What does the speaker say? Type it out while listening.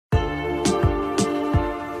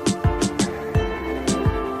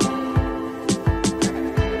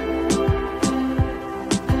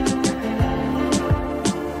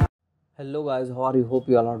Hello guys, how are you? Hope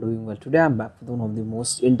you all are doing well. Today I'm back with one of the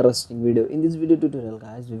most interesting video. In this video tutorial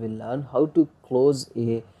guys, we will learn how to close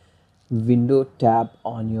a window tab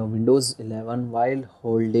on your Windows 11 while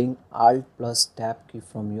holding Alt plus Tab key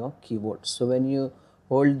from your keyboard. So when you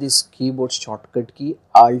hold this keyboard shortcut key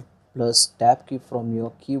Alt plus Tab key from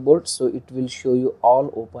your keyboard, so it will show you all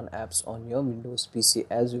open apps on your Windows PC,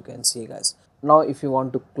 as you can see guys. Now if you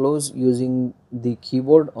want to close using the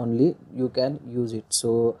keyboard only, you can use it.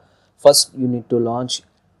 So first you need to launch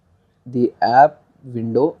the app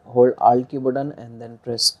window, hold Alt key button and then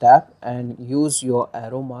press tab and use your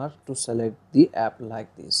arrow mark to select the app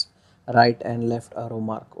like this, right and left arrow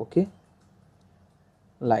mark, okay,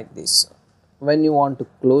 like this. When you want to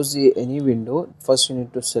close any window, first you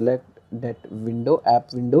need to select that window,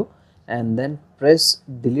 app window, and then press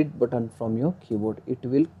delete button from your keyboard. It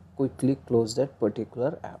will quickly close that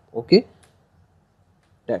particular app, okay.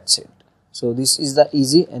 That's it. So this is the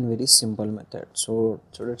easy and very simple method. So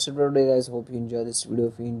that's it for today guys. Hope you enjoy this video.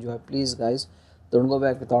 If you enjoy, please guys don't go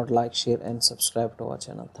back without like, share and subscribe to our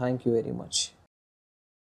channel. Thank you very much.